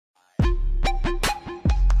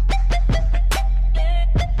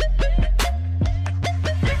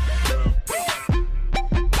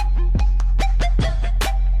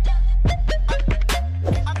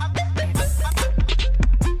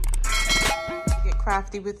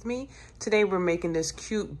Crafty with me. Today we're making this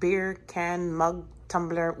cute beer can, mug,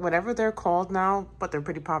 tumbler, whatever they're called now, but they're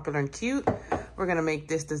pretty popular and cute. We're gonna make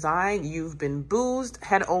this design. You've been boozed.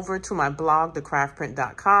 Head over to my blog,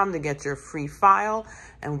 thecraftprint.com, to get your free file,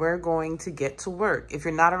 and we're going to get to work. If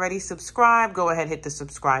you're not already subscribed, go ahead, hit the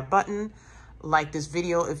subscribe button. Like this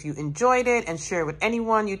video if you enjoyed it, and share it with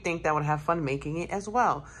anyone you think that would have fun making it as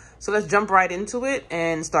well. So let's jump right into it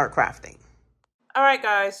and start crafting. All right,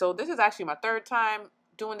 guys, so this is actually my third time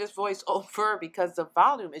doing this voiceover because the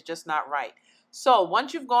volume is just not right. So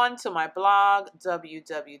once you've gone to my blog,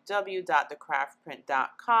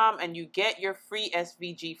 www.thecraftprint.com, and you get your free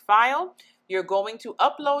SVG file, you're going to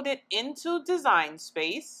upload it into Design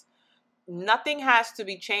Space. Nothing has to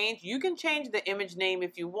be changed. You can change the image name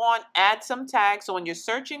if you want, add some tags. So when you're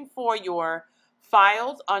searching for your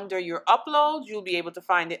files under your uploads, you'll be able to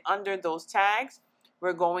find it under those tags.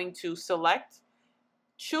 We're going to select,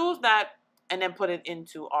 choose that, and then put it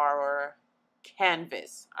into our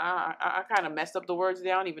canvas. I kind of messed up the words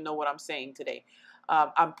there. I don't even know what I'm saying today.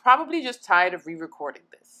 I'm probably just tired of re-recording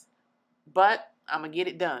this, but I'm going to get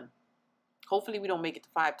it done. Hopefully we don't make it to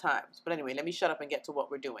 5 times. But anyway, let me shut up and get to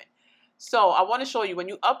what we're doing. So I want to show you when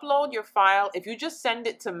you upload your file, if you just send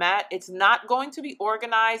it to Matt, it's not going to be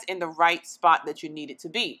organized in the right spot that you need it to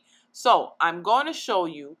be. So I'm going to show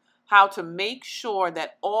you how to make sure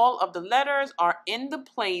that all of the letters are in the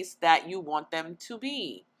place that you want them to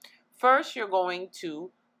be. First, you're going to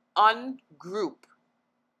ungroup.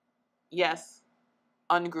 Yes,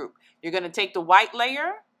 ungroup. You're going to take the white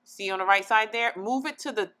layer, see on the right side there, move it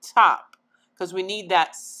to the top because we need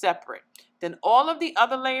that separate. Then all of the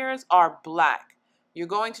other layers are black. You're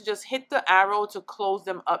going to just hit the arrow to close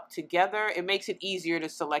them up together. It makes it easier to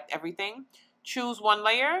select everything. Choose one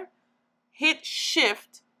layer, hit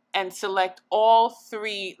Shift, and select all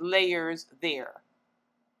 3 layers there.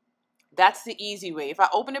 That's the easy way. If I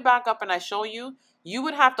open it back up and I show you, you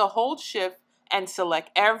would have to hold Shift and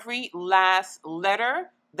select every last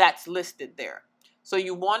letter that's listed there. So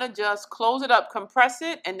you want to just close it up, compress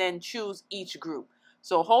it, and then choose each group.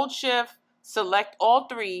 So hold Shift, select all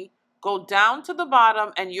 3, go down to the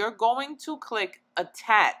bottom, and you're going to click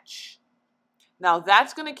Attach. Now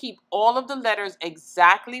that's going to keep all of the letters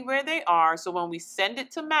exactly where they are, so when we send it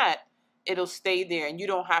to Matt, it'll stay there and you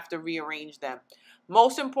don't have to rearrange them.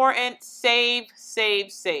 Most important, save,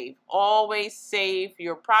 save, save. Always save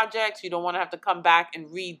your projects. You don't want to have to come back and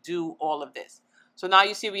redo all of this. So now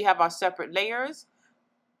you see we have our separate layers.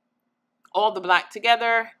 All the black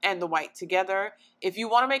together and the white together. If you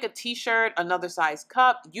want to make a t-shirt, another size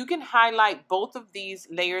cup, you can highlight both of these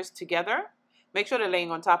layers together. Make sure they're laying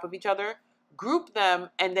on top of each other. Group them,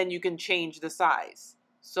 and then you can change the size.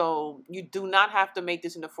 So you do not have to make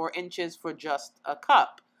this into 4 inches for just a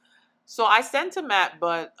cup. So I sent to Matt,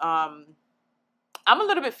 but I'm a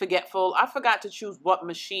little bit forgetful. I forgot to choose what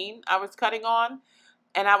machine I was cutting on,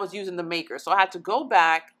 and I was using the Maker. So I had to go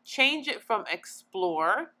back, change it from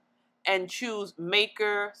Explore, and choose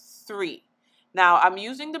Maker 3. Now I'm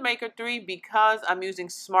using the Maker 3 because I'm using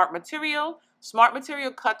Smart Material. Smart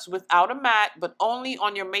Material cuts without a mat, but only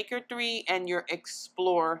on your Maker 3 and your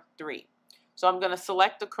Explore 3. So I'm going to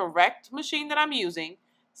select the correct machine that I'm using,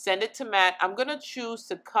 send it to Matt. I'm going to choose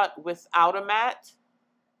to cut without a mat.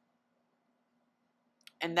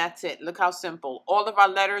 And that's it. Look how simple. All of our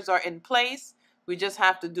letters are in place. We just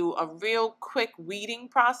have to do a real quick weeding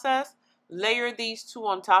process. Layer these 2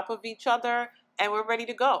 on top of each other, and we're ready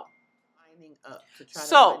to go.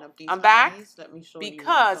 So I'm back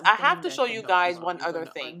because I have to show you guys one other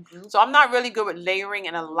thing. So I'm not really good with layering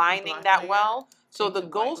and aligning that well. So the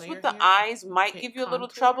ghost with the eyes might give you a little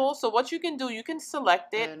trouble. So what you can do, you can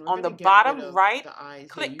select it on the bottom right,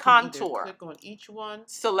 click contour,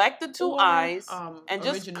 select the 2 eyes, and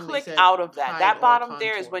just click out of that. That bottom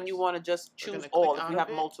there is when you want to just choose all if you have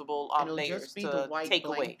multiple layers to take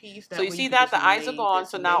away. So you see that the eyes are gone.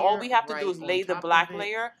 So now all we have to do is lay the black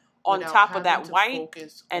layer on top of that white,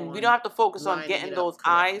 and we don't have to focus on getting those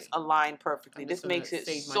eyes aligned perfectly. This makes it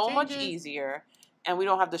so much easier, and we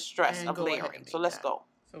don't have the stress of layering. So let's go.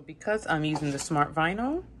 So because I'm using the Smart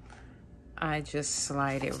Vinyl, I just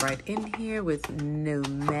slide it right in here with no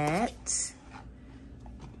mat.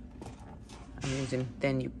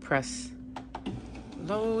 Then you press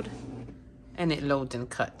load, and it loads and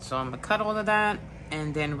cuts. So I'm gonna cut all of that,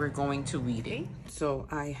 and then we're going to weed it. So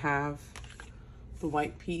I have the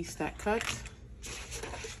white piece that cuts,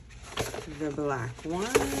 the black one.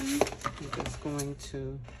 I'm just going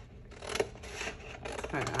to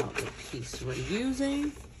cut out the piece we're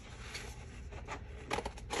using.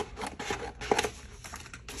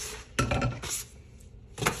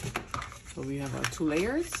 So we have our 2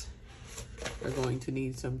 layers. We're going to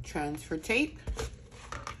need some transfer tape,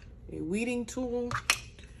 a weeding tool,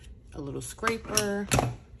 a little scraper,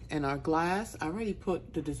 and our glass. I already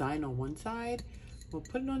put the design on one side. We'll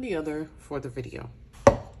put it on the other for the video.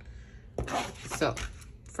 So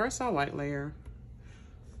first our white layer,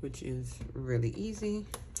 which is really easy.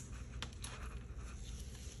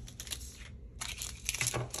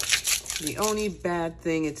 The only bad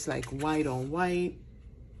thing, it's like white on white.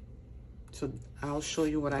 So I'll show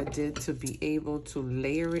you what I did to be able to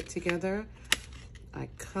layer it together. I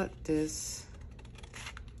cut this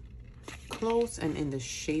close and in the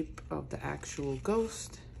shape of the actual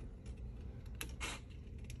ghost.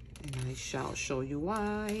 And I shall show you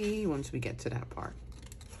why once we get to that part.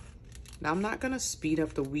 Now I'm not gonna speed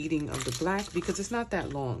up the weeding of the black because it's not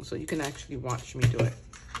that long, so you can actually watch me do it.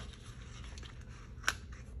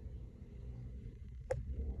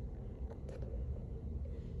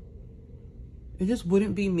 It just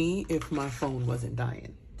wouldn't be me if my phone wasn't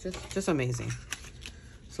dying. Just amazing.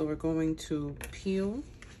 So we're going to peel.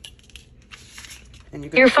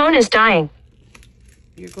 And your phone is dying.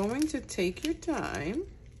 You're going to take your time.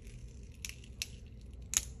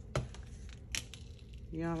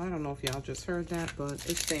 Y'all, I don't know if y'all just heard that, but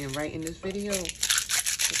it's staying right in this video.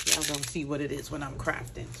 Y'all gonna see what it is when I'm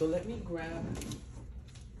crafting. So let me grab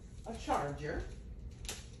a charger.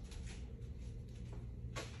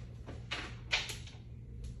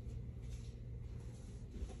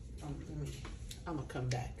 I'm gonna come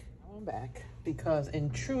back. I'm back because in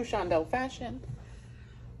true Shondell fashion,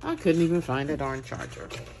 I couldn't even find a darn charger.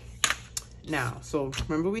 Now, so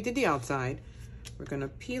remember we did the outside. We're gonna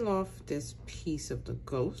peel off this piece of the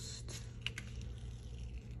ghost.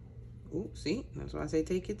 Oh, see, that's why I say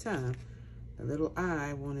take your time. The little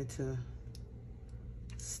eye wanted to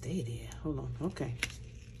stay there. Hold on, okay.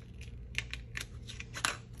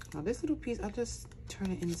 Now this little piece, I just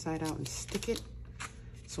turn it inside out and stick it.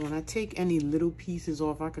 So when I take any little pieces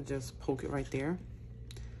off, I could just poke it right there.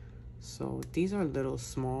 So these are a little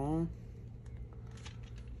small.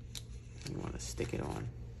 You want to stick it on.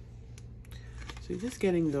 So you're just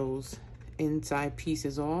getting those inside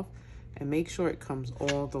pieces off and make sure it comes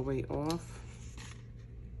all the way off.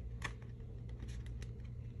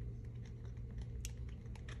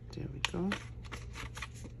 There we go.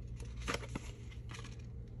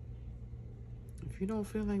 If you don't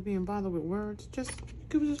feel like being bothered with words, just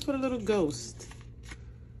put a little ghost.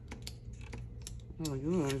 Oh,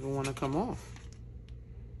 you don't even want to come off.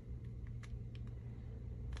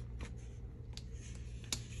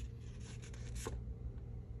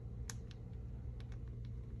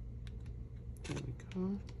 There we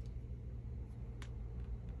go.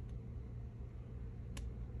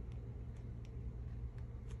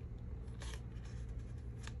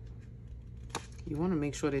 You want to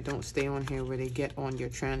make sure they don't stay on here where they get on your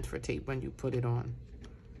transfer tape when you put it on.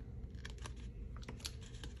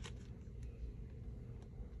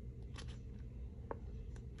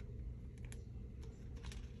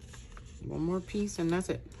 One more piece and that's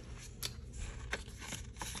it.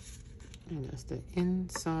 And that's the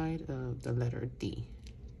inside of the letter D.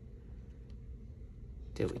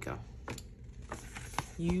 There we go.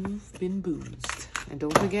 You've been boozed. And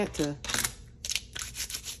don't forget to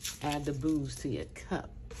add the booze to your cup.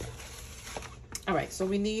 All right, so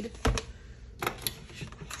we need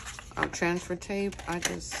our transfer tape. I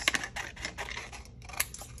just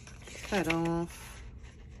cut off.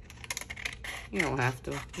 You don't have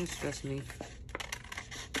to, it's just me.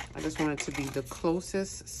 I just want it to be the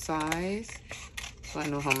closest size so I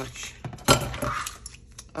know how much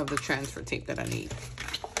of the transfer tape that I need.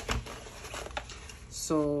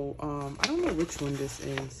 So, I don't know which one this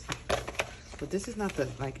is, but this is not the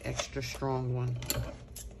like extra strong one.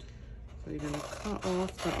 So you're gonna cut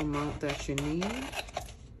off the amount that you need.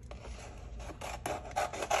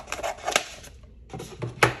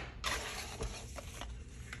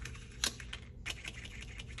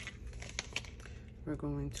 We're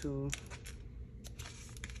going to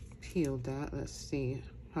peel that. Let's see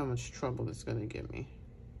how much trouble it's gonna give me.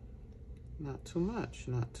 Not too much,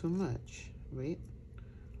 not too much. Wait,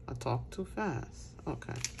 I talk too fast.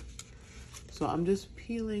 Okay. So I'm just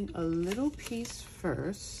peeling a little piece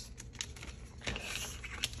first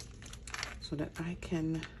so that I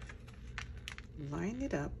can line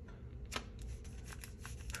it up,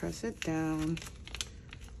 press it down,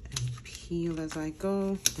 and peel as I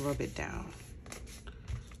go, rub it down.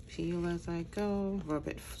 Peel as I go, rub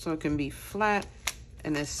it so it can be flat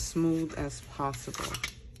and as smooth as possible.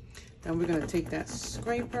 Then we're gonna take that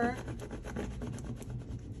scraper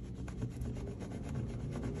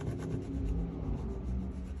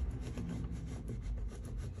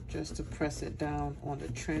just to press it down on the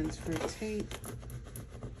transfer tape.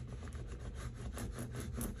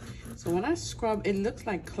 So when I scrub, it looks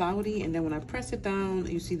like cloudy, and then when I press it down,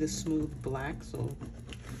 you see the smooth black. So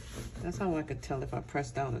that's how I could tell if I press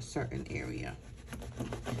down a certain area.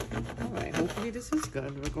 All right, hopefully this is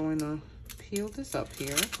good. We're going to peel this up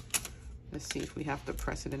here. Let's see if we have to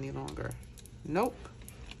press it any longer. Nope.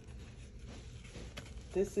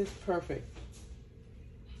 This is perfect.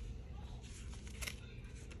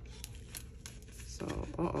 So,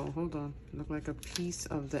 uh-oh, hold on. Look like a piece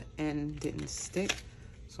of the end didn't stick.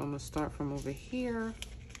 So I'm gonna start from over here,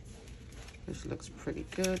 which looks pretty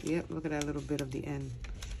good. Yep, look at that little bit of the end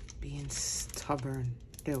being stubborn.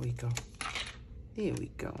 There we go. There we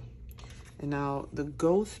go. And now the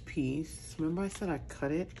ghost piece, remember I said I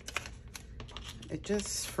cut it? It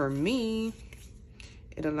just, for me,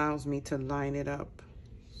 it allows me to line it up.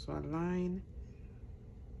 So I line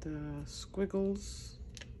the squiggles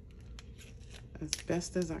as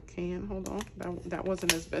best as I can. Hold on, that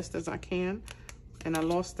wasn't as best as I can. And I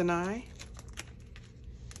lost an eye.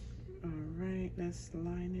 All right, let's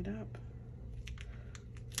line it up.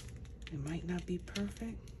 It might not be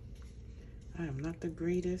perfect. I am not the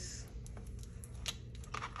greatest.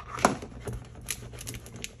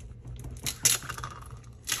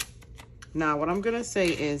 Now, what I'm gonna say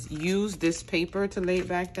is use this paper to lay it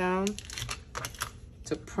back down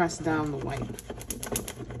to press down the white.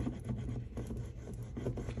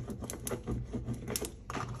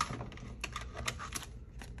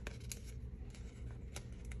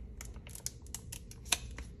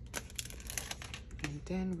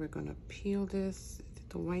 Then we're gonna peel this. Did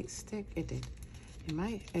the white stick? It did.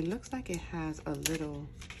 It looks like it has a little,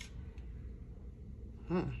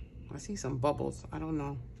 I see some bubbles. I don't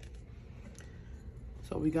know.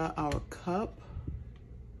 So we got our cup.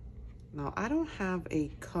 Now I don't have a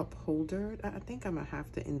cup holder. I think I'm gonna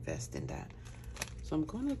have to invest in that. So I'm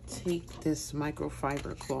gonna take this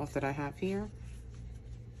microfiber cloth that I have here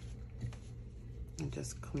and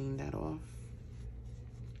just clean that off.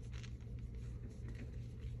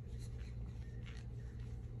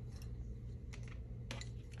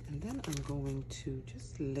 And then I'm going to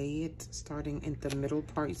just lay it starting in the middle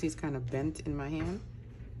part. You see it's kind of bent in my hand.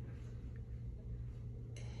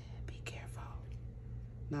 Be careful.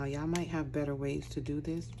 Now y'all might have better ways to do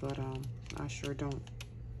this, but I sure don't.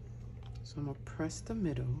 So I'm gonna press the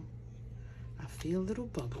middle. I feel little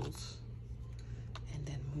bubbles and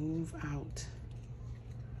then move out.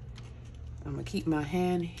 I'm gonna keep my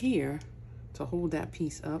hand here to hold that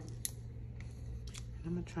piece up.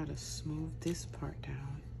 I'm gonna try to smooth this part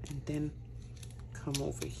down and then come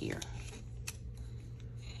over here.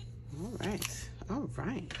 All right, all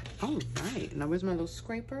right, all right. Now where's my little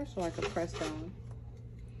scraper so I can press down?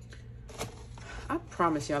 I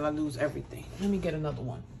promise y'all I lose everything. Let me get another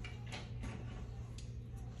one.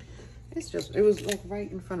 It was like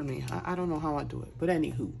right in front of me. I don't know how I do it, but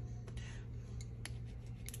anywho.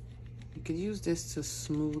 You could use this to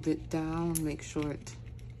smooth it down, make sure it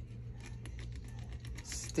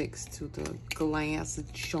sticks to the glass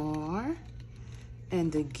jar.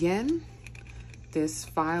 And again, this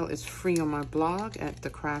file is free on my blog at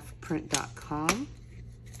thecraftprint.com.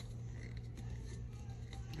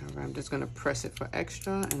 All right, I'm just gonna press it for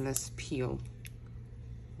extra and let's peel.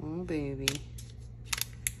 Oh baby.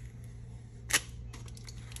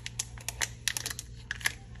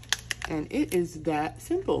 And it is that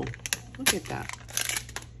simple. Look at that.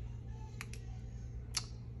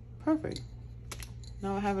 Perfect.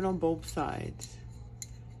 Now I have it on both sides.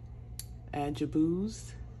 Add your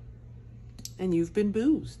booze, and you've been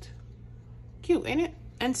boozed. Cute, ain't it?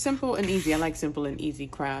 And simple and easy. I like simple and easy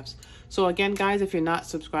crafts. So again, guys, if you're not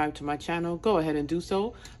subscribed to my channel, go ahead and do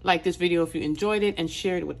so. Like this video if you enjoyed it, and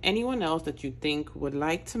share it with anyone else that you think would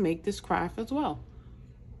like to make this craft as well.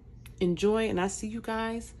 Enjoy, and I'll see you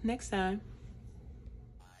guys next time.